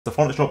The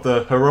Fortnite shop,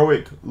 the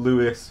heroic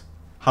Lewis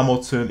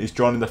Hamilton is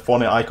joining the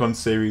Fortnite Icon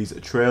series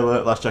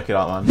trailer. Let's check it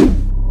out, man.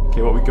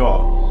 Okay, what we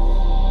got?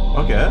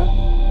 Okay,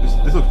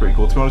 this looks pretty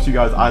cool. To be honest, you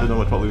guys, I don't know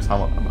much about Lewis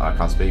Hamilton. I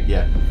can't speak.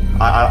 Yeah,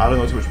 I don't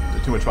know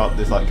too much about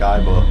this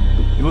guy, but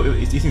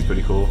he seems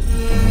pretty cool.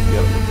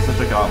 Yeah, let's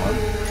check it out, man.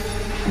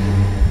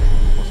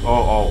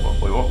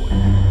 Wait, what?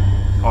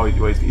 Oh, wait, it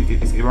reminds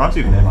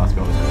me of Neymar, to be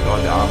honest. It's got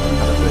like the armor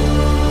kind of thing.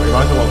 It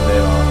reminds me of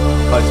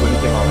Neymar. Like when he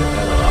came out with the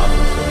armor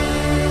and stuff.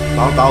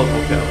 That was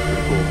okay, that was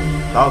pretty cool.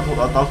 That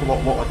was a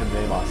lot like a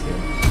Neymar skin.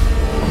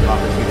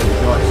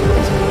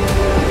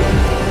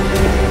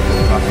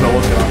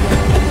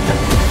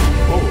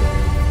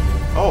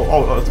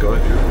 Oh, let's go.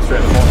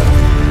 Straight in the corner.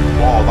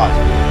 Wow, that's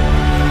cool.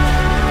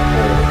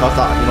 Oh, that's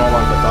that. You know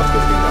what, man? That's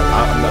good skin, guys.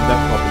 I'm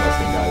definitely copying that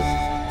skin, guys.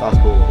 That's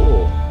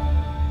cool.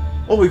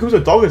 Oh, he comes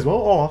with a dog as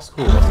well. Oh, that's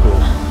cool.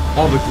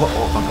 Oh,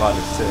 I'm glad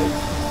it's sick.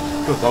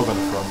 Got a dog on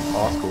the front.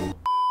 Oh, that's cool.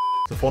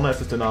 So Fortnite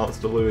just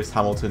announced the Lewis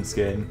Hamilton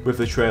skin with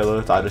the trailer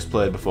that I just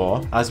played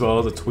before, as well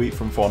as a tweet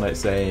from Fortnite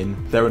saying,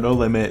 "There are no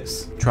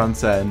limits,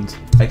 transcend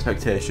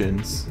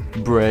expectations,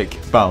 break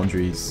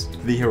boundaries.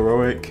 The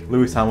heroic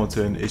Lewis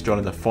Hamilton is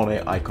joining the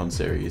Fortnite Icon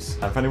series."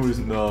 And for anyone who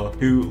doesn't know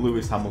who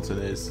Lewis Hamilton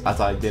is, as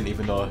I didn't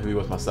even know who he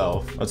was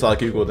myself until I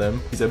googled him,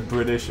 he's a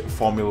British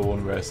Formula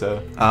 1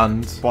 racer.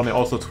 And Fortnite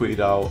also tweeted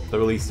out the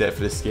release date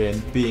for the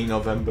skin being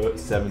November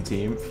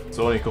 17th,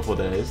 so only a couple of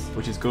days,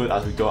 which is good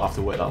as we don't have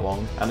to wait that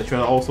long. And the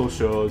trailer also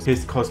shows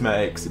his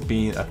cosmetics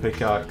being a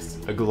pickaxe,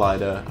 a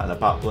glider, and a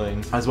back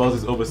bling, as well as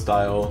his other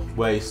style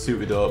where he's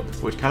suited up,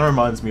 which kind of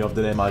reminds me of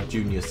the Neymar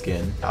Jr.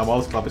 skin. And while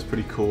this collab is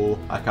pretty cool,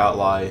 I can't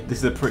lie, this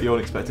is a pretty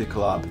unexpected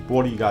collab. But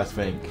what do you guys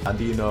think? And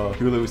do you know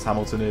who Lewis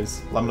Hamilton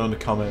is? Let me know in the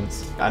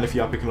comments. And if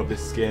you are picking up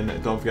this skin,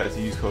 don't forget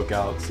to use code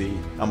Galixcey.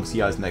 And we'll see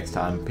you guys next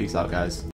time. Peace out, guys.